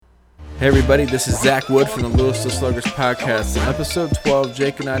Hey everybody, this is Zach Wood from the Louisville Sluggers podcast. In episode 12,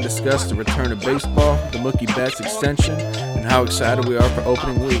 Jake and I discussed the return of baseball, the Mookie Betts extension, and how excited we are for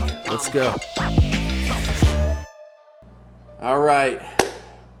opening week. Let's go. All right.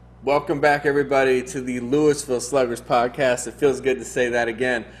 Welcome back everybody to the Louisville Sluggers podcast. It feels good to say that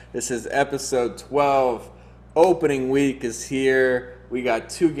again. This is episode 12. Opening week is here. We got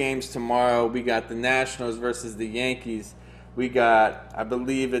 2 games tomorrow. We got the Nationals versus the Yankees. We got, I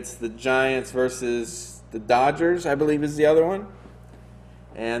believe it's the Giants versus the Dodgers, I believe is the other one.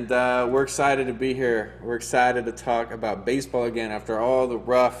 And we're excited to be here. We're excited to talk about baseball again after all the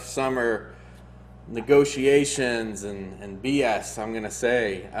rough summer negotiations and BS, I'm going to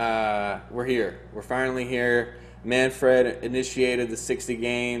say. We're here. We're finally here. Manfred initiated the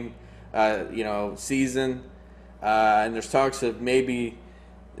 60-game season. And there's talks of maybe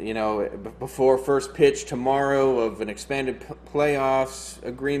before first pitch tomorrow of an expanded playoffs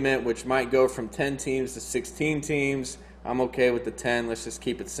agreement, which might go from 10 teams to 16 teams. I'm okay with the 10. Let's just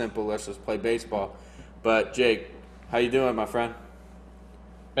keep it simple. Let's just play baseball. But, Jake, how you doing, my friend?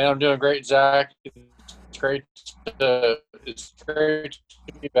 Man, I'm doing great, Zach. It's great to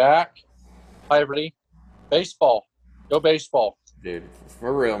be back. Hi, everybody. Baseball. Go baseball. Dude,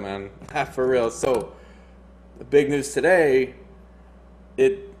 for real, man. For real. So, the big news today,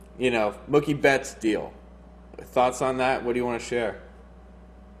 Mookie Betts deal. Thoughts on that? What do you want to share?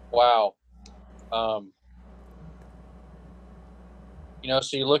 Wow. So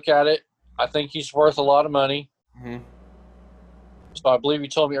you look at it, I think he's worth a lot of money. Mm-hmm. So I believe you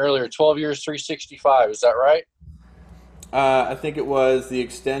told me earlier, 12 years, 365. Is that right? I think it was the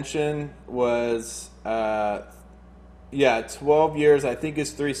extension was 12 years. I think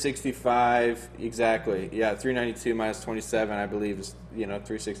it's 365 exactly. Yeah, 392 minus 27, I believe, is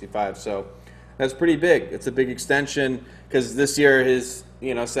 365. So that's pretty big. It's a big extension because this year his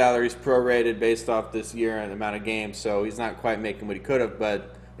salary's prorated based off this year and the amount of games. So he's not quite making what he could have,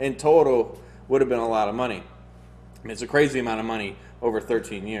 but in total would have been a lot of money. I mean, it's a crazy amount of money over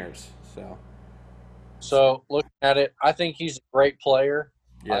 13 years. So looking at it, I think he's a great player.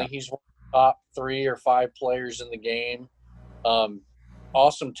 Yeah. I think he's one of the top 3 or 5 players in the game.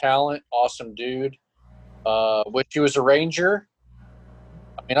 Awesome talent, awesome dude. Wish he was a Ranger.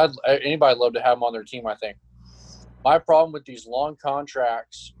 I mean, anybody'd love to have him on their team, I think. My problem with these long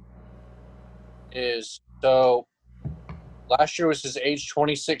contracts is, so last year was his age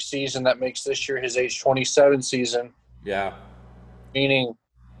 26 season. That makes this year his age 27 season. Yeah. Meaning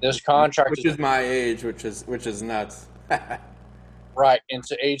this contract which is my age, which is nuts. Right,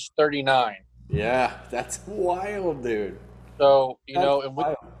 into age 39. Yeah, that's wild, dude. So, and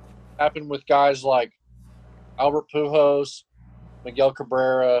what happened with guys like Albert Pujols, Miguel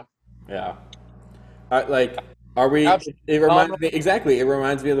Cabrera. Yeah. Are we? It reminds me exactly. It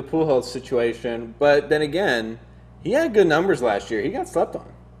reminds me of the Pujols situation. But then again, he had good numbers last year. He got slept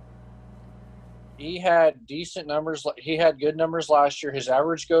on. He had decent numbers. He had good numbers last year. His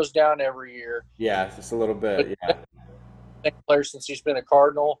average goes down every year. Yeah, just a little bit. Yeah. Player since he's been a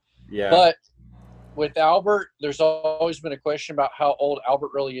Cardinal. Yeah. But with Albert, there's always been a question about how old Albert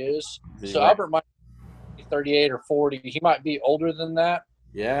really is. So right. Albert might be 38 or 40. He might be older than that.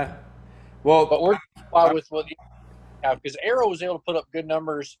 Yeah. Well, but we're with what he have, because Arrow was able to put up good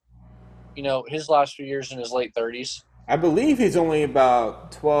numbers, his last few years in his late 30s. I believe he's only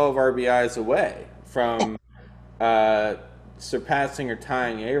about 12 RBIs away from surpassing or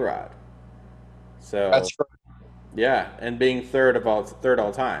tying A-Rod. So that's correct. Yeah, and being third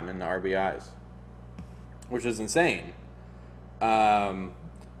all time in the RBIs, which is insane.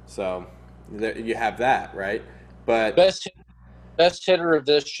 So you have that, right? But best hitter of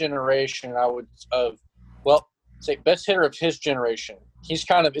this generation, best hitter of his generation. He's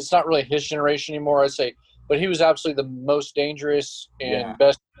it's not really his generation anymore, I'd say, but he was absolutely the most dangerous and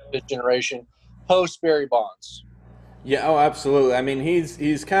best of his generation post Barry Bonds. Yeah, oh, absolutely. I mean,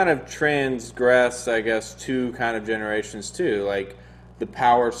 he's kind of transgressed, I guess, 2 kind of generations too, like the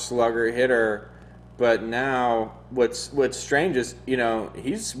power slugger hitter. But now, what's strange is,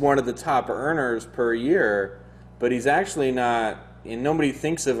 he's one of the top earners per year, but he's actually not, and nobody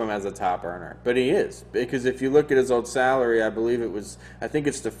thinks of him as a top earner, but he is, because if you look at his old salary, I think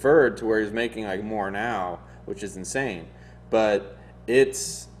it's deferred to where he's making like more now, which is insane. But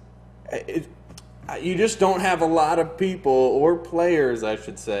you just don't have a lot of people, or players, I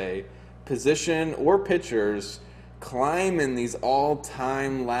should say, position or pitchers, climbing these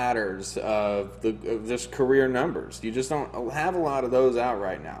all-time ladders of just career numbers. You just don't have a lot of those out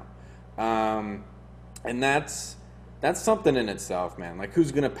right now. And that's that's something in itself, man. Like,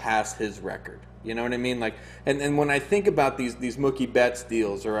 who's gonna pass his record? You know what I mean? Like, and when I think about these Mookie Betts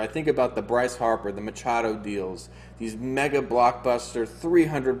deals, or I think about the Bryce Harper, the Machado deals, these mega blockbuster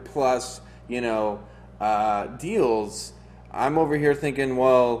 300 plus, deals, I'm over here thinking,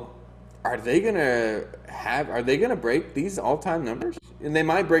 well, are they gonna break these all time numbers? And they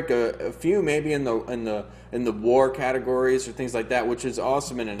might break a few, maybe in the WAR categories or things like that, which is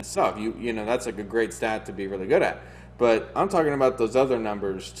awesome in itself. That's like a great stat to be really good at. But I'm talking about those other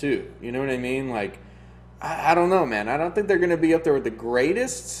numbers too. You know what I mean? Like, I don't know, man. I don't think they're going to be up there with the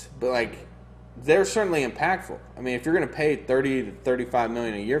greatest, but like, they're certainly impactful. I mean, if you're going to pay 30 to 35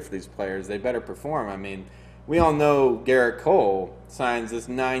 million a year for these players, they better perform. I mean, we all know Garrett Cole signs this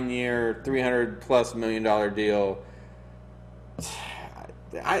 9-year, $300+ million deal.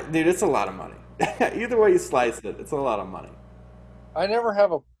 Dude, it's a lot of money. Either way you slice it, it's a lot of money. I never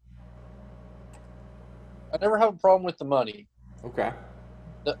have a problem with the money. Okay.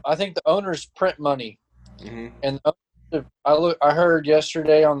 I think the owners print money, Mm-hmm. and I heard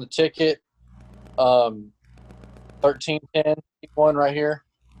yesterday on the ticket, 1310 one right here,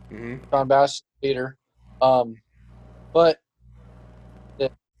 Mm-hmm. John Bass leader, but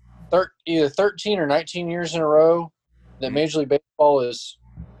either 13 or 19 years in a row that Major League Baseball is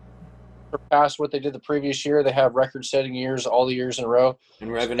surpassed what they did the previous year. They have record-setting years all the years in a row.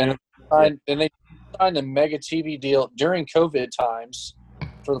 In revenue. And they signed a mega TV deal during COVID times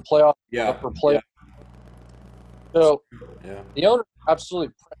for the playoff. Yeah. For playoff. Yeah. So the owner absolutely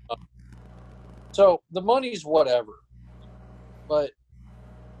print money. So the money's whatever, but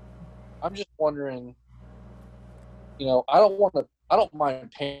I'm just wondering. I don't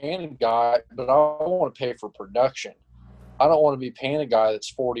mind paying a guy, but I want to pay for production. I don't want to be paying a guy that's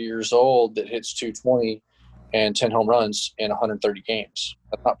 40 years old that hits 220 and 10 home runs in 130 games.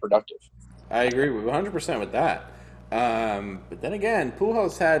 That's not productive. I agree with 100% with that. But then again,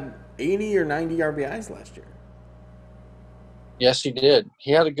 Pujols had 80 or 90 RBIs last year. Yes, he did.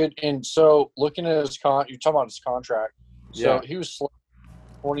 He had a good – and so looking at his you're talking about his contract. So he was slated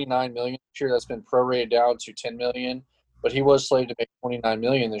 $29 million this year. That's been prorated down to $10 million. But he was slated to make $29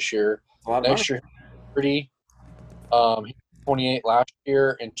 million this year. Next year, 30. He was 28 last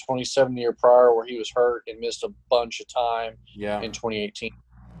year and 27 the year prior, where he was hurt and missed a bunch of time in 2018.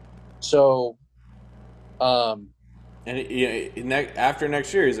 So, and after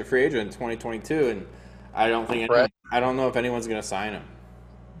next year, he's a free agent in 2022, and I don't know if anyone's going to sign him.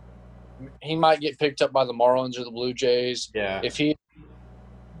 He might get picked up by the Marlins or the Blue Jays. Yeah.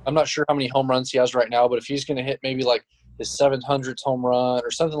 I'm not sure how many home runs he has right now, but if he's going to hit maybe like his 700th home run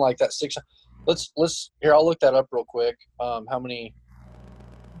or something like that, here, I'll look that up real quick. How many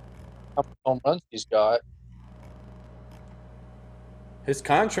home runs he's got? His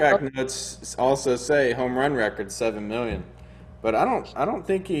contract notes also say home run record 7 million, but I don't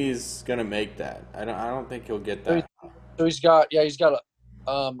think he's gonna make that. I don't think he'll get that. So he's got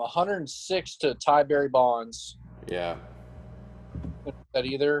 106 to tie Barry Bonds. Yeah. That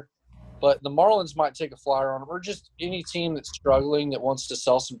either. But the Marlins might take a flyer on him, or just any team that's struggling that wants to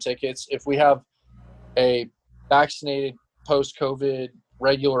sell some tickets. If we have a vaccinated, post-COVID,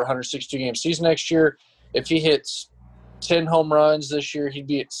 regular 162-game season next year, if he hits 10 home runs this year, he'd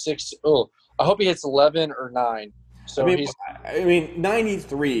be at 6. Oh, I hope he hits 11 or 9. So I mean,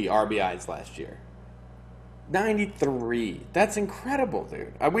 93 RBIs last year. 93. That's incredible,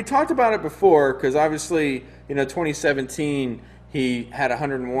 dude. We talked about it before because obviously, 2017 he had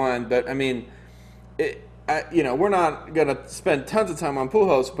 101. But I mean, we're not gonna spend tons of time on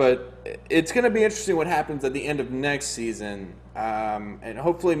Pujols, but it's gonna be interesting what happens at the end of next season. And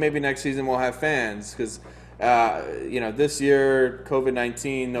hopefully, maybe next season we'll have fans because. This year,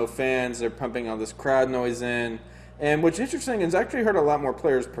 COVID-19, no fans. They're pumping all this crowd noise in. And what's interesting is I actually heard a lot more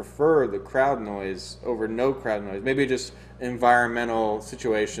players prefer the crowd noise over no crowd noise. Maybe just environmental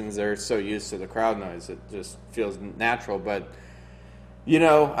situations, they're so used to the crowd noise. It just feels natural. But, I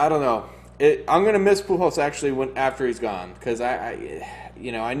don't know. I'm going to miss Pujols actually after he's gone because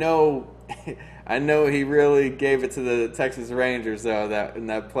I know I know he really gave it to the Texas Rangers, though, in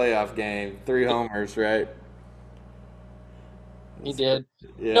that playoff game. 3 homers, right? He did.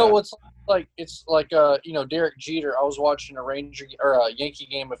 Yeah. It's like Derek Jeter. I was watching a Yankee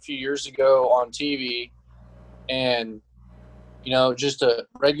game a few years ago on TV, and just a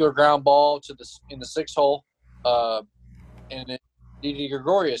regular ground ball in the 6 hole, and Didi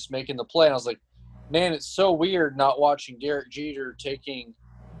Gregorius making the play. And I was like, man, it's so weird not watching Derek Jeter taking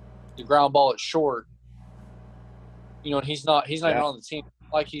the ground ball at short. And he's not even on the team.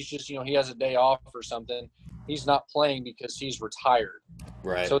 Like he's just he has a day off or something. He's not playing because he's retired.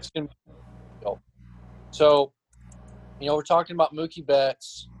 Right. So it's going to be – so we're talking about Mookie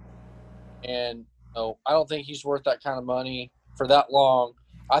Betts, and I don't think he's worth that kind of money for that long.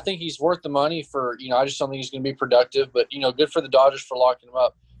 I think he's worth the money for, I just don't think he's going to be productive. But, good for the Dodgers for locking him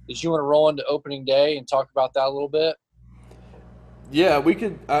up. Did you want to roll into opening day and talk about that a little bit? Yeah, we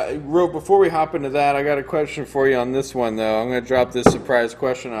could. Before we hop into that, I got a question for you on this one, though. I'm going to drop this surprise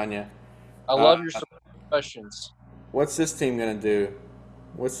question on you. I love your questions. What's this team going to do?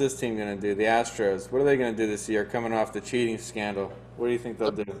 The Astros. What are they going to do this year, coming off the cheating scandal? What do you think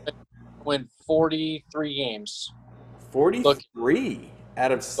they'll do? Win 43 games. 43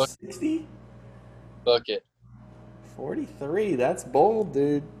 out of 60? Book it. 43. That's bold,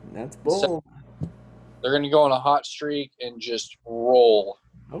 dude. That's bold. They're going to go on a hot streak and just roll.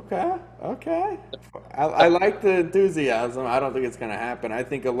 Okay. I like the enthusiasm. I don't think it's going to happen. I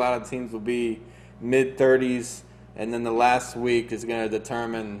think a lot of teams will be mid-30s, and then the last week is going to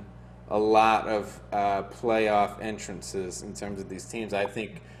determine a lot of playoff entrances in terms of these teams. I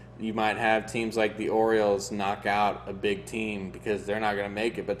think you might have teams like the Orioles knock out a big team because they're not going to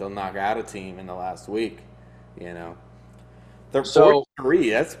make it, but they'll knock out a team in the last week, They're 43.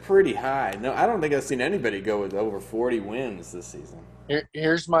 That's pretty high. No, I don't think I've seen anybody go with over 40 wins this season.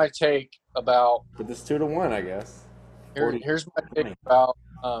 Here's my take about. But this 2-1, I guess. Here's my take about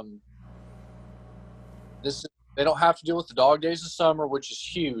this. They don't have to deal with the dog days of summer, which is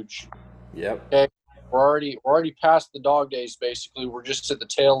huge. Yep. Okay, we're already past the dog days. Basically, we're just at the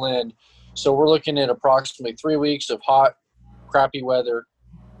tail end. So we're looking at approximately 3 weeks of hot, crappy weather.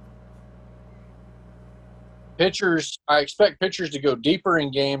 I expect pitchers to go deeper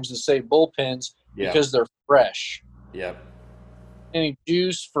in games and save bullpens because they're fresh. Yep. Any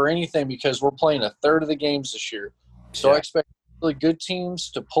juice for anything because we're playing a third of the games this year. So I expect really good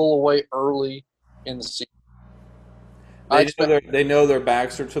teams to pull away early in the season. They know their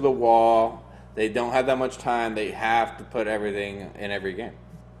backs are to the wall. They don't have that much time. They have to put everything in every game.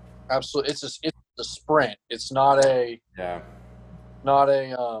 Absolutely. It's a sprint. It's not a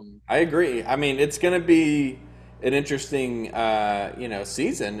I agree. I mean, it's going to be an interesting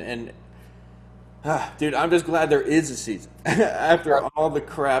season, and dude, I'm just glad there is a season. After all the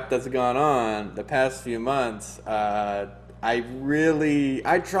crap that's gone on the past few months, I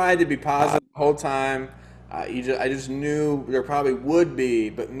tried to be positive the whole time. I just knew there probably would be,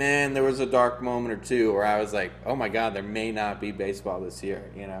 but man, there was a dark moment or two where I was like, oh my God, there may not be baseball this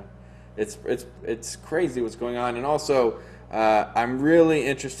year. It's crazy what's going on, and also I'm really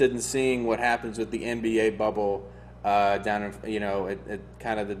interested in seeing what happens with the NBA bubble down in at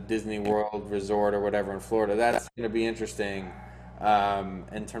kind of the Disney World Resort or whatever in Florida. That's going to be interesting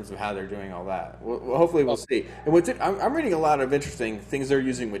in terms of how they're doing all that. Well, hopefully we'll see. And I'm reading a lot of interesting things they're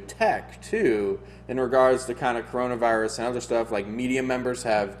using with tech too in regards to kind of coronavirus and other stuff. Like media members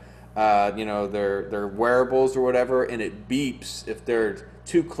have their wearables or whatever, and it beeps if they're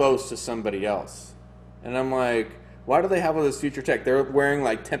too close to somebody else. And I'm like, why do they have all this future tech? They're wearing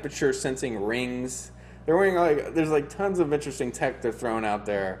like temperature sensing rings. They're wearing there's tons of interesting tech they're throwing out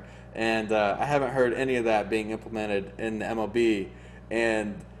there, and I haven't heard any of that being implemented in the MLB.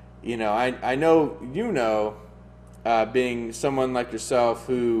 And I know being someone like yourself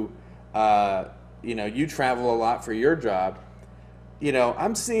who you travel a lot for your job.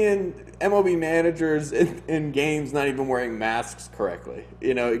 I'm seeing MLB managers in games not even wearing masks correctly.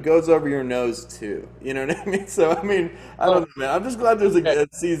 It goes over your nose too. You know what I mean? So, I don't know, man. I'm just glad there's a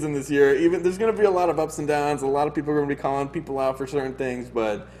good season this year. Even there's going to be a lot of ups and downs. A lot of people are going to be calling people out for certain things.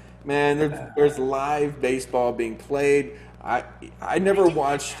 But, man, there's live baseball being played. I never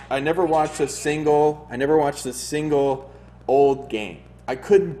watched a single old game. I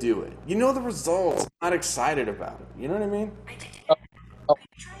couldn't do it. The results. I'm not excited about it. You know what I mean?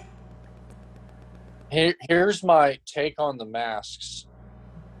 Here's my take on the masks.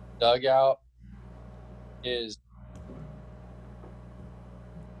 Dugout is,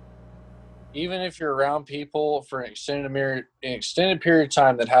 even if you're around people for an extended period of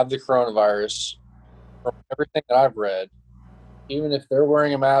time that have the coronavirus, from everything that I've read, even if they're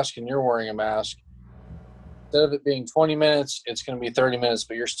wearing a mask and you're wearing a mask, instead of it being 20 minutes, it's going to be 30 minutes,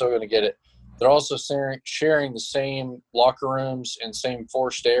 but you're still going to get it. They're also sharing the same locker rooms and same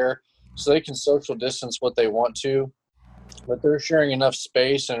forced air, so they can social distance what they want to, but they're sharing enough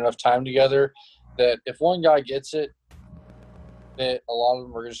space and enough time together that if one guy gets it, that a lot of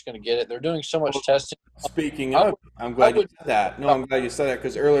them are just going to get it. They're doing so much testing. Speaking of, I'm glad you said that. No, I'm glad you said that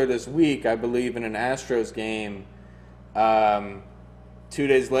because earlier this week, I believe in an Astros game, 2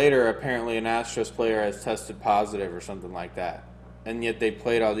 days later, apparently an Astros player has tested positive or something like that. And yet they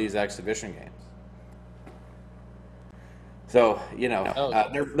played all these exhibition games. So, No,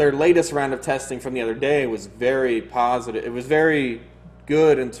 their latest round of testing from the other day was very positive. It was very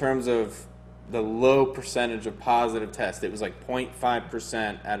good in terms of the low percentage of positive tests. It was like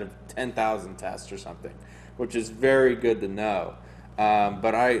 0.5% out of 10,000 tests or something, which is very good to know.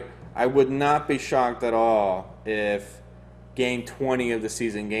 But I would not be shocked at all if game 20 of the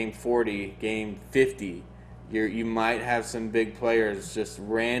season, game 40, game 50, you might have some big players just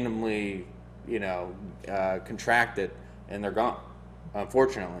randomly, contracted and they're gone.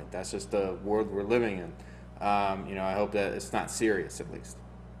 Unfortunately, that's just the world we're living in. I hope that it's not serious at least. me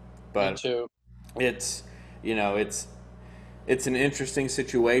But too. it's, you know, it's an interesting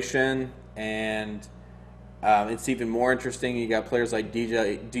situation, and it's even more interesting. You got players like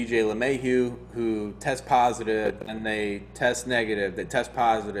DJ LeMahieu who test positive and they test negative. They test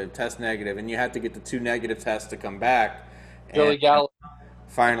positive, test negative, and you have to get the two negative tests to come back. And Joey Gallo.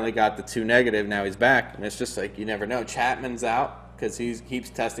 finally got the two negative. Now he's back, and it's just like you never know. Chapman's out because he keeps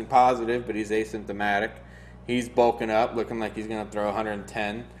testing positive, but he's asymptomatic. He's bulking up, looking like he's going to throw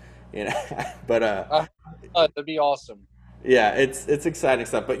 110. But That'd be awesome. yeah, it's exciting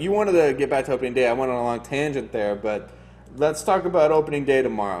stuff. But you wanted to get back to opening day. I went on a long tangent there, but let's talk about opening day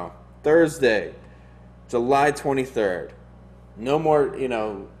tomorrow, Thursday, July 23rd. No more,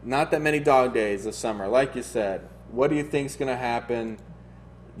 not that many dog days this summer. Like you said, what do you think's going to happen?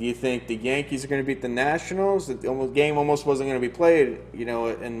 Do you think the Yankees are going to beat the Nationals? The game almost wasn't going to be played,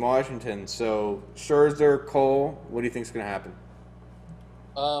 in Washington. So Scherzer, Cole, what do you think's going to happen?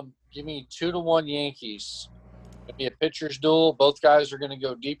 Give me 2-1 Yankees. It'll be a pitcher's duel. Both guys are going to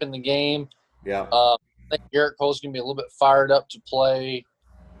go deep in the game. Yeah, I think Garrett Cole's going to be a little bit fired up to play.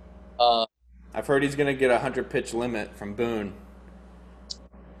 Uh, I've heard he's going to get a 100 pitch limit from Boone.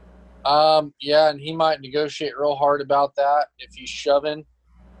 yeah, and he might negotiate real hard about that if he's shoving,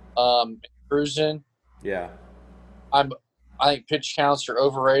 cruising. Yeah. I think pitch counts are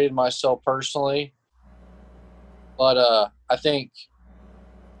overrated myself personally, but I think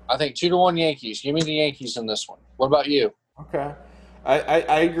 2-1 Yankees. Give me the Yankees in this one. What about you? Okay.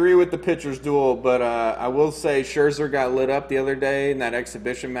 I agree with the pitcher's duel, but I will say Scherzer got lit up the other day in that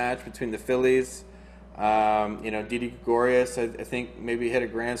exhibition match between the Phillies. Didi Gregorius, I think maybe hit a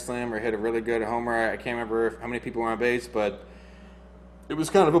grand slam or hit a really good homer. I can't remember how many people were on base, but it was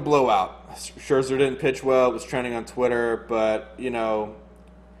kind of a blowout. Scherzer didn't pitch well. It was trending on Twitter, but,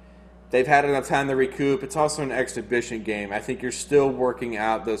 they've had enough time to recoup. It's also an exhibition game. I think you're still working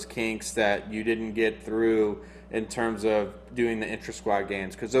out those kinks that you didn't get through in terms of doing the intra-squad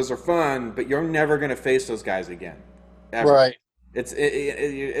games because those are fun, but you're never going to face those guys again, ever. Right.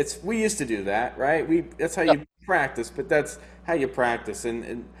 It's we used to do that, right? That's how Yeah. you practice, but that's how you practice,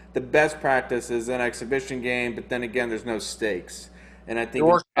 and the best practice is an exhibition game. But then again, there's no stakes, and I think You're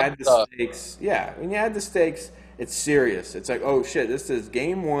when you working up add the stakes, yeah, when you add the stakes, it's serious. It's like, oh shit, this is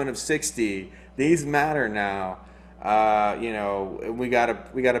game one of 60. These matter now. We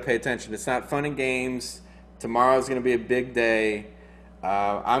gotta pay attention. It's not fun and games. Tomorrow's gonna be a big day.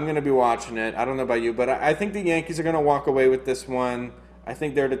 I'm going to be watching it. I don't know about you, but I think the Yankees are going to walk away with this one. I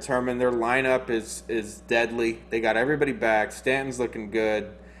think they're determined. Their lineup is deadly. They got everybody back. Stanton's looking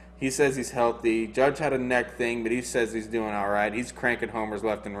good. He says he's healthy. Judge had a neck thing, but he says he's doing all right. He's cranking homers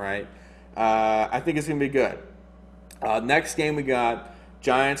left and right. I think it's going to be good. Next game we got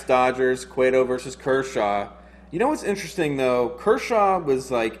Giants, Dodgers, Cueto versus Kershaw. You know what's interesting, though? Kershaw was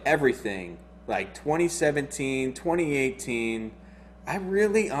like everything, like 2017, 2018. I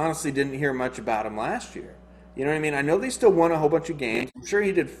really honestly didn't hear much about him last year. You know what I mean? I know they still won a whole bunch of games. I'm sure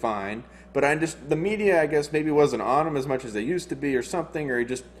he did fine, but the media, I guess, maybe wasn't on him as much as they used to be or something, or he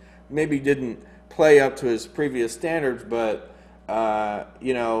just maybe didn't play up to his previous standards. But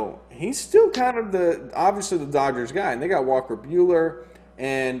he's still kind of obviously the Dodgers guy, and they got Walker Bueller,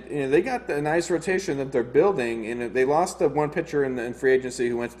 and they got the nice rotation that they're building. And they lost the one pitcher in free agency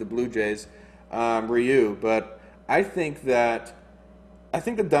who went to the Blue Jays, Ryu, but I think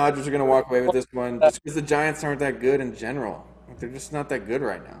the Dodgers are going to walk away with this one just because the Giants aren't that good in general. They're just not that good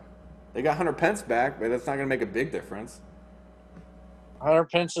right now. They got Hunter Pence back, but that's not going to make a big difference. Hunter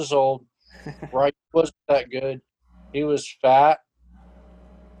Pence is old. Right, he wasn't that good. He was fat,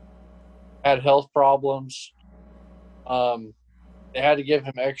 had health problems. They had to give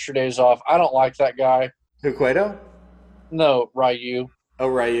him extra days off. I don't like that guy. Who, Cueto? No, Ryu. Oh,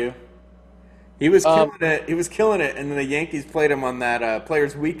 Ryu. He was Um, killing it. He was killing it, and then the Yankees played him on that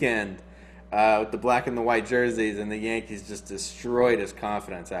Players Weekend with the black and the white jerseys, and the Yankees just destroyed his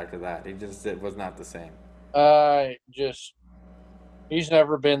confidence after that. It was not the same. He's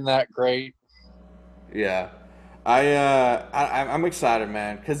never been that great. Yeah, I'm excited,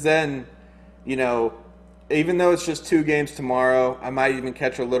 man, because then, you know, even though it's just 2 games tomorrow, I might even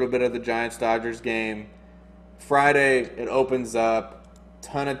catch a little bit of the Giants Dodgers game. Friday it opens up.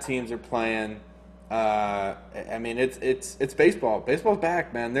 Ton of teams are playing. I mean, it's baseball. Baseball's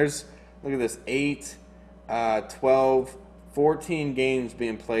back, man. There's look at this 8, 12, 14 games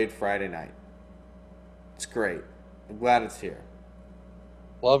being played Friday night. It's great. I'm glad it's here.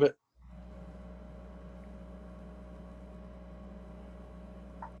 Love it.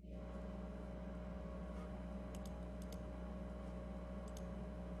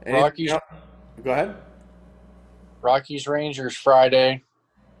 Anything Rockies, else? Go ahead. Rockies Rangers Friday.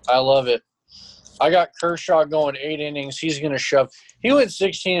 I love it. I got Kershaw going 8 innings. He's going to shove. He went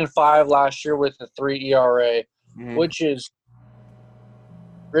 16-5 last year with a 3 ERA, which is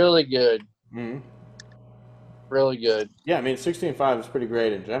really good. Mm-hmm. Really good. Yeah, I mean, 16-5 is pretty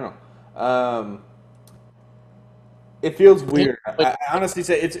great in general. It feels weird. I honestly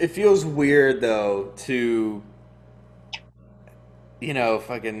say it feels weird though to,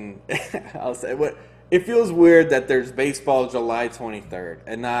 fucking. I'll say what it feels weird that there's baseball July 23rd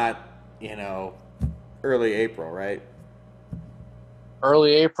and not, early April, right?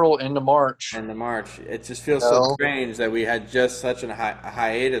 Early April into March. Into March. It just feels so strange that we had just such a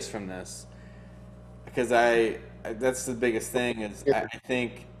hiatus from this. Because that's the biggest thing is I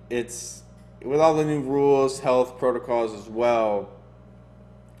think it's with all the new rules, health protocols as well.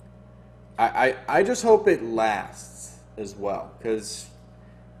 I just hope it lasts as well because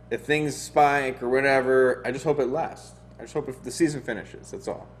if things spike or whatever, I just hope it lasts. I just hope if the season finishes. That's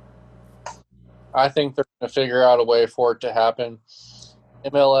all. I think they're going to figure out a way for it to happen.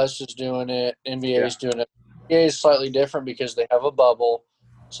 MLS is doing it. NBA is doing it. NBA is slightly different because they have a bubble,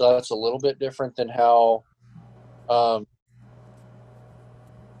 so that's a little bit different than how.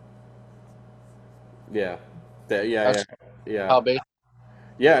 Yeah. How baseball.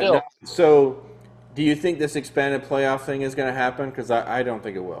 Yeah. No, so, do you think this expanded playoff thing is going to happen? Because I don't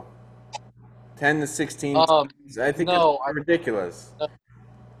think it will. 10 to 16 teams. I think it's ridiculous.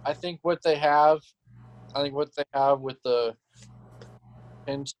 I think what they have with the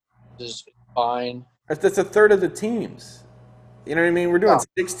Pens is fine. That's a third of the teams. You know what I mean? We're doing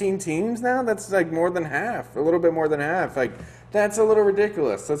 16 teams now. That's like more than half, a little bit more than half. Like that's a little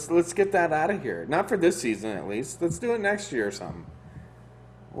ridiculous. Let's get that out of here. Not for this season, at least. Let's do it next year or something.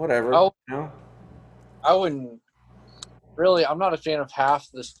 Whatever. I wouldn't really. I'm not a fan of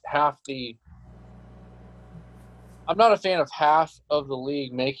I'm not a fan of half of the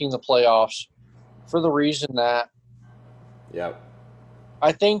league making the playoffs for the reason that. Yep.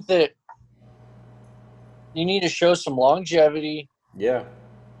 I think that you need to show some longevity. Yeah.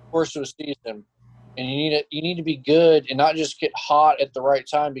 Course of a season, and you need to be good and not just get hot at the right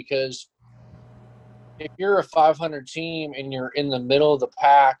time because if you're a 500 team and you're in the middle of the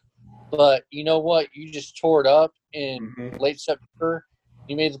pack, but you know what, you just tore it up in late September,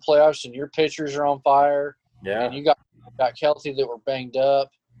 you made the playoffs and your pitchers are on fire, and you got Kelty that were banged up,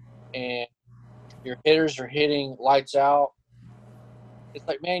 and your hitters are hitting lights out. It's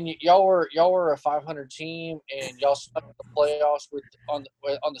like, man, y'all were a 500 team, and y'all stuck in the playoffs on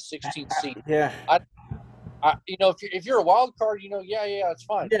the 16th seed. Yeah. If you're a wild card, it's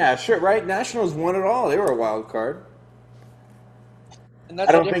fine. Yeah, sure. Right. Nationals won it all. They were a wild card. And that's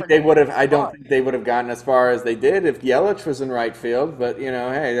I don't think they would have. I don't think they would have gotten as far as they did if Yelich was in right field. But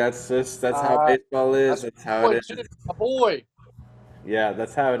hey, that's how baseball is. That's how it is. A boy. Yeah,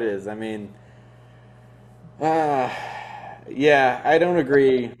 that's how it is. I mean, yeah, I don't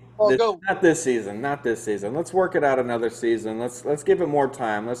agree. Not this season. Not this season. Let's work it out another season. Let's give it more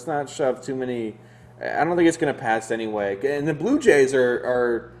time. Let's not shove too many. I don't think it's going to pass anyway. And the Blue Jays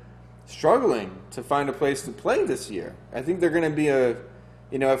are struggling to find a place to play this year. I think they're going to be at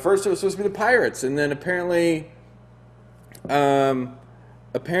first it was supposed to be the Pirates, and then apparently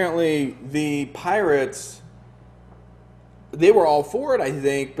the Pirates. They were all for it, I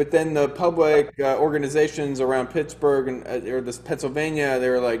think, but then the public organizations around Pittsburgh or this Pennsylvania, they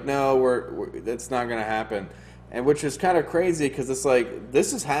were like, "No, that's not going to happen," and which is kind of crazy because it's like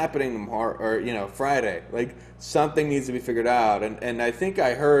this is happening tomorrow or Friday. Like something needs to be figured out, and I think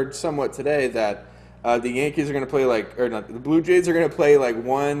I heard somewhat today that the Yankees are going to play the Blue Jays are going to play like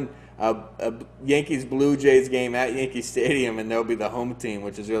one a Yankees Blue Jays game at Yankee Stadium, and they'll be the home team,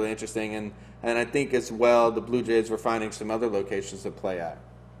 which is really interesting And I think as well, the Blue Jays were finding some other locations to play at.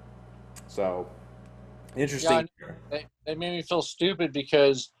 So, interesting. Yeah, they made me feel stupid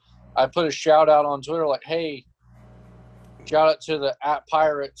because I put a shout out on Twitter like, hey, shout out to the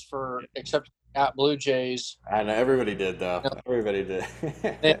 @Pirates for accepting @Blue Jays. I know, everybody did, though. Everybody did.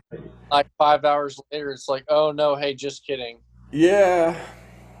 Then, like 5 hours later, it's like, oh, no, hey, just kidding. Yeah.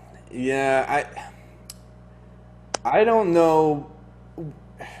 I don't know.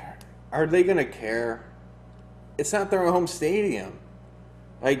 Are they going to care? It's not their home stadium.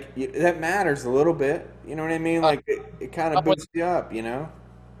 Like that matters a little bit. You know what I mean? Uh, Like it kind of when, boosts you up. You know?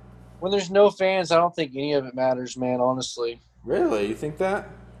 when there's no fans, I don't think any of it matters, man. Honestly, Really? You think that?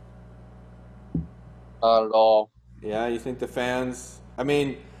 not at all. Yeah, you think the fans? I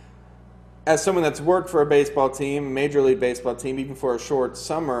mean, as someone that's worked for a baseball team, a major league baseball team, even for a short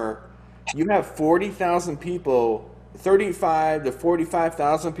summer, you have 40,000 people, 35 to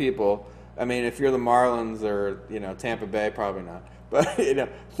 45,000 people. I mean, if you're the Marlins or, Tampa Bay, probably not. But,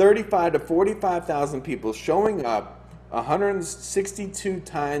 35 to 45,000 people showing up 162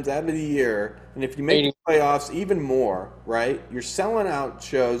 times out of the year. And if you make the 80, playoffs, even more, right? You're selling out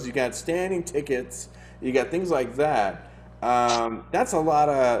shows. You got standing tickets. You got things like that. That's a lot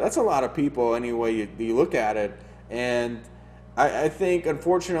of people any way you look at it, and I think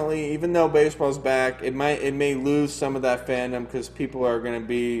unfortunately, even though baseball's back, it may lose some of that fandom because people are going to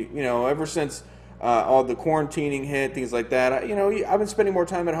be ever since all the quarantining hit, things like that. I've been spending more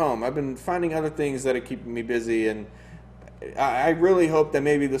time at home. I've been finding other things that are keeping me busy, and I really hope that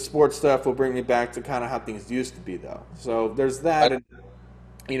maybe the sports stuff will bring me back to kind of how things used to be, though. So there's I, that, and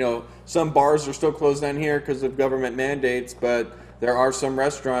some bars are still closed down here because of government mandates, but there are some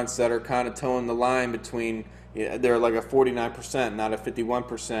restaurants that are kind of towing the line between, they're like a 49%, not a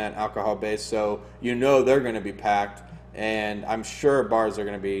 51% alcohol base, so they're going to be packed. And I'm sure bars are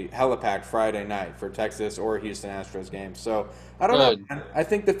going to be hella packed Friday night for Texas or Houston Astros games. So I don't know, good, man. I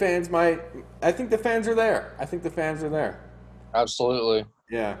think the fans might. I think the fans are there. I think the fans are there. absolutely.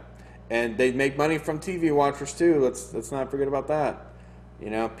 Yeah, and they make money from TV watchers too. Let's not forget about that.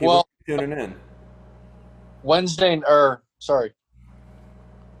 People Well, tuning in.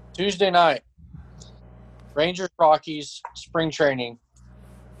 Tuesday night, Rangers Rockies spring training,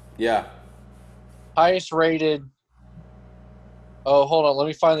 Yeah, highest rated. Oh, hold on, let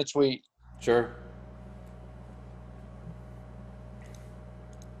me find the tweet. sure.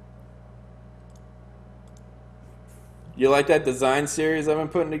 You like that design series I've been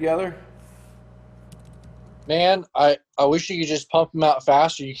putting together? Man, I wish you could just pump them out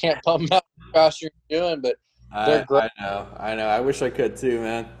faster. You can't pump them out faster you're doing, but they're I great. I know, I know. I wish I could too,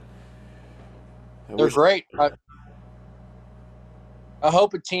 man. I They're wish. great. I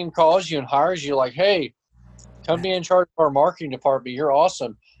hope a team calls you and hires you like, hey, come be in charge of our marketing department. You're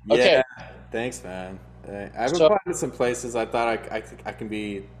awesome. Yeah, Okay, thanks, man. I've so applied to some places I thought I can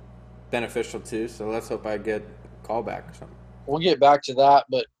be beneficial to. So let's hope I get a call back or something. we'll get back to that.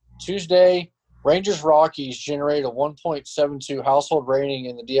 But Tuesday, Rangers Rockies generated a 1.72 household rating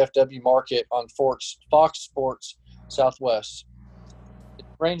in the DFW market on Fox Sports Southwest. It's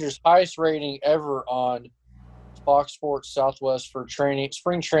Rangers' highest rating ever on Fox Sports Southwest for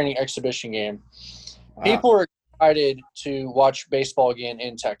spring training exhibition game. Wow, People are excited to watch baseball again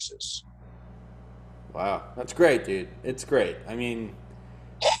in Texas. wow, that's great, dude. It's great. I mean,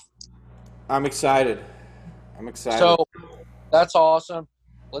 I'm excited. I'm excited. So that's awesome.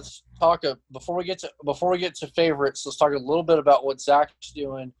 Let's talk before we get to favorites. Let's talk a little bit about what Zach's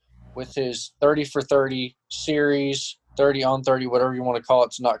doing with his 30 for 30 series, 30 on 30, whatever you want to call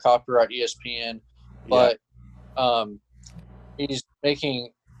it. To not copyright ESPN, Yeah, but um, he's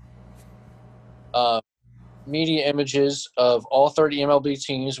making uh, media images of all 30 MLB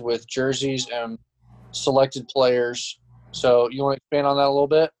teams with jerseys and selected players. So you want to expand on that a little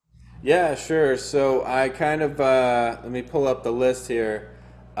bit? yeah, sure. So I kind of let me pull up the list here.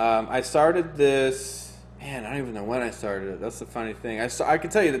 I started this. Man, I don't even know when I started it. That's the funny thing. I can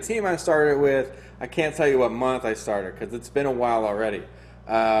tell you the team I started with. I can't tell you what month I started because it's been a while already.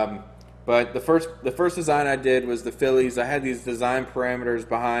 Um, but the first design I did was the Phillies. I had these design parameters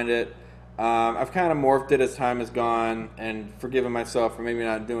behind it. I've kind of morphed it as time has gone and forgiven myself for maybe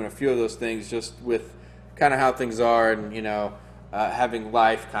not doing a few of those things just with kind of how things are and having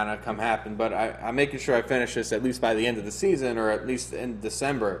life kind of come happen. But I'm making sure I finish this at least by the end of the season or at least in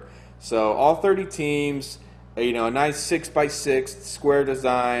December. So all 30 teams, a nice 6x6 square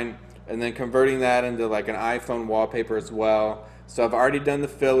design, and then converting that into like an iPhone wallpaper as well. So I've already done the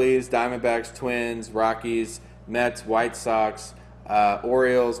Phillies, Diamondbacks, Twins, Rockies, Mets, White Sox,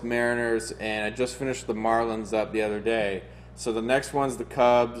 Orioles, Mariners, and I just finished the Marlins up the other day. So the next one's the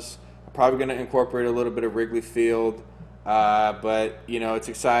Cubs. I'm probably going to incorporate a little bit of Wrigley Field, but it's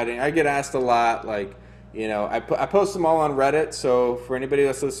exciting. I get asked a lot, like, I post them all on Reddit. So for anybody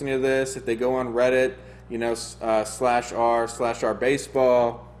that's listening to this, if they go on Reddit, /r/r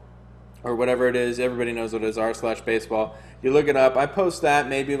baseball or whatever it is, everybody knows what it is, r/baseball. You look it up. I post that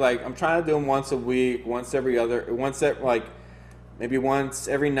maybe like I'm trying to do them once a week, once every other, once that like maybe once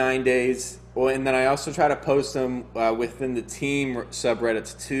every 9 days. Well, and then I also try to post them within the team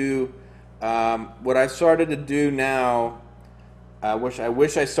subreddits too. What I've started to do now, I wish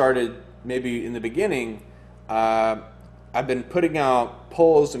I started maybe in the beginning. Uh, I've been putting out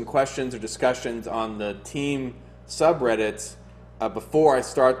polls and questions or discussions on the team subreddits before I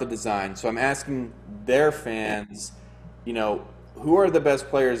start the design. So I'm asking their fans, you know, who are the best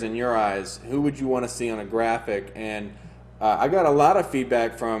players in your eyes? Who would you want to see on a graphic? And I got a lot of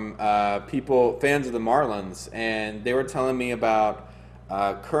feedback from people, fans of the Marlins, and they were telling me about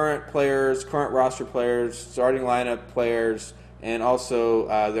current players, current roster players, starting lineup players, and also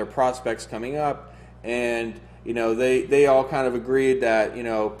their prospects coming up. And they all kind of agreed that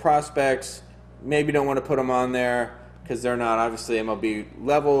prospects maybe don't want to put them on there because they're not obviously MLB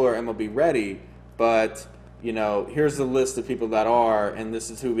level or MLB ready, but here's the list of people that are, and this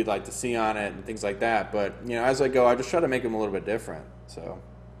is who we'd like to see on it, and things like that. But as I go, I just try to make them a little bit different. So,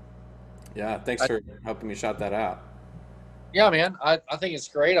 yeah, thanks for helping me shout that out. Yeah, man, I think it's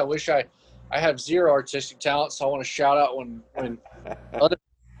great. I wish I have zero artistic talent, so I want to shout out when other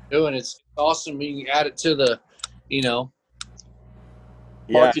people do, and it's awesome being added to the, Yeah,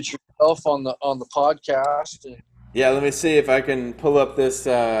 market yourself on the podcast. And yeah. Let me see if I can pull up this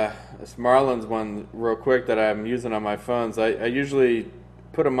Marlins one real quick that I'm using on my phones. I usually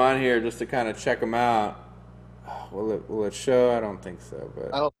put them on here just to kind of check them out. Will it show? I don't think so, I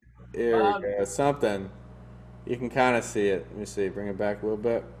but don't. here we go. Something. You can kind of see it. Let me see. Bring it back a little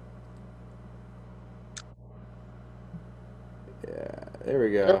bit. Yeah, there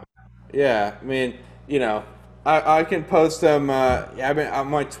we go. Yeah, I mean, I can post them. Yeah, I mean, on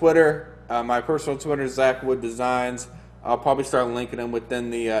my Twitter, my personal Twitter, Zach Wood Designs. I'll probably start linking them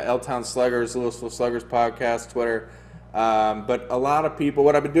within the L Town Sluggers, Louisville Sluggers podcast Twitter. But a lot of people,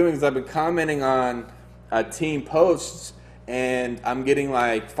 what I've been doing is I've been commenting on team posts, and I'm getting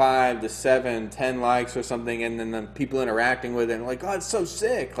like 5 to 7, 10 likes or something, and then the people interacting with it, and like, oh, it's so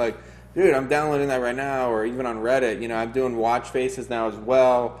sick. Like, dude, I'm downloading that right now, or even on Reddit. I'm doing watch faces now as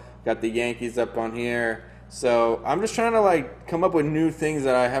well. Got the Yankees up on here. So I'm just trying to like come up with new things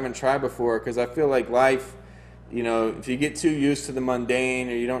that I haven't tried before, because I feel like life, if you get too used to the mundane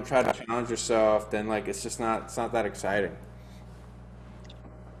or you don't try to challenge yourself, then like it's not that exciting.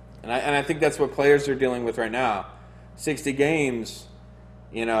 And I think that's what players are dealing with right now. 60 games,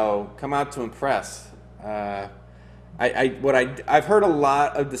 come out to impress. I've heard a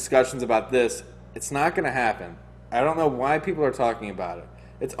lot of discussions about this. It's not going to happen. I don't know why people are talking about it.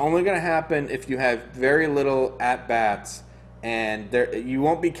 It's only going to happen if you have very little at bats, and you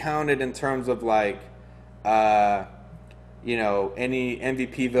won't be counted in terms of like, any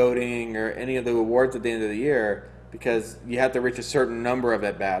MVP voting or any of the awards at the end of the year, because you have to reach a certain number of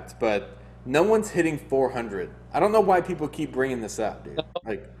at bats. But no one's hitting 400. I don't know why people keep bringing this up, dude.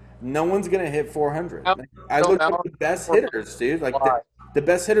 Like, no one's gonna hit 400. I look at the best hitters, dude. Like the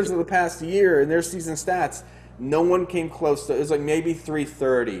best hitters of the past year in their season stats. No one came close to. It was like maybe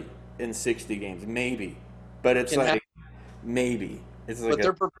 330 in 60 games, maybe. But it's like maybe. It's like but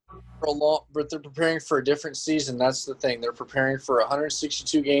they're preparing for a different season. That's the thing. They're preparing for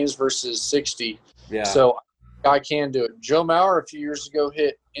 162 games versus 60. Yeah. So I can do it. Joe Mauer a few years ago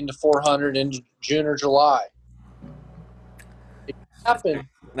hit into 400 in June or July. It happened.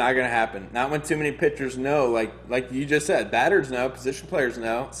 Not gonna happen. Not when too many pitchers know. Like you just said, batters know, position players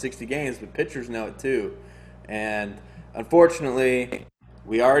know, 60 games, but pitchers know it too. And unfortunately,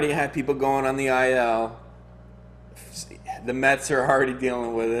 we already have people going on the IL. The Mets are already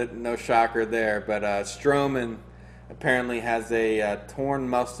dealing with it. No shocker there. But Stroman apparently has a torn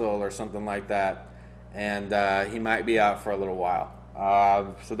muscle or something like that, and he might be out for a little while.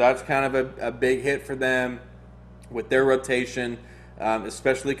 So that's kind of a big hit for them with their rotation,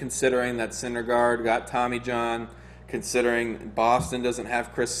 especially considering that Syndergaard got Tommy John, considering Boston doesn't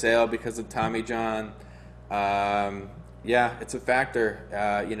have Chris Sale because of Tommy John. Yeah, it's a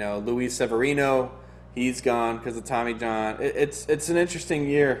factor. Luis Severino, he's gone because of Tommy John. It's an interesting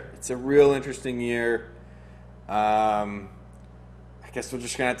year. It's a real interesting year. I guess we're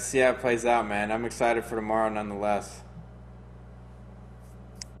just going to have to see how it plays out, man. I'm excited for tomorrow nonetheless.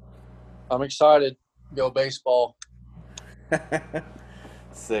 I'm excited. Go baseball.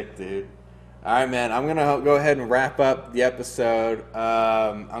 Sick, dude. All right, man. I'm going to go ahead and wrap up the episode.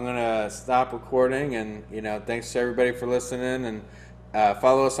 I'm going to stop recording, and, thanks to everybody for listening. And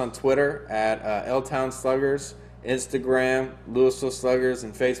follow us on Twitter at L-Town Sluggers, Instagram, Louisville Sluggers,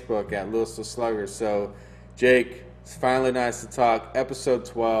 and Facebook at Louisville Sluggers. So, Jake, it's finally nice to talk. Episode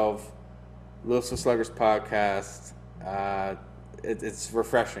 12, Louisville Sluggers podcast. It's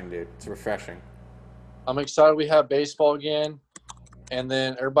refreshing, dude. It's refreshing. I'm excited we have baseball again. And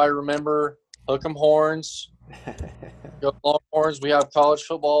then everybody remember, hook 'em horns. Go Longhorns. We have college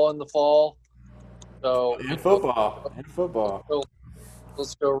football in the fall. So And football.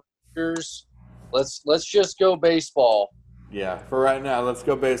 let's go Rangers. Let's just go baseball. Yeah, for right now, let's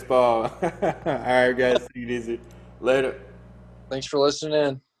go baseball. All right, guys, take it easy. Later. Thanks for listening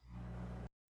in.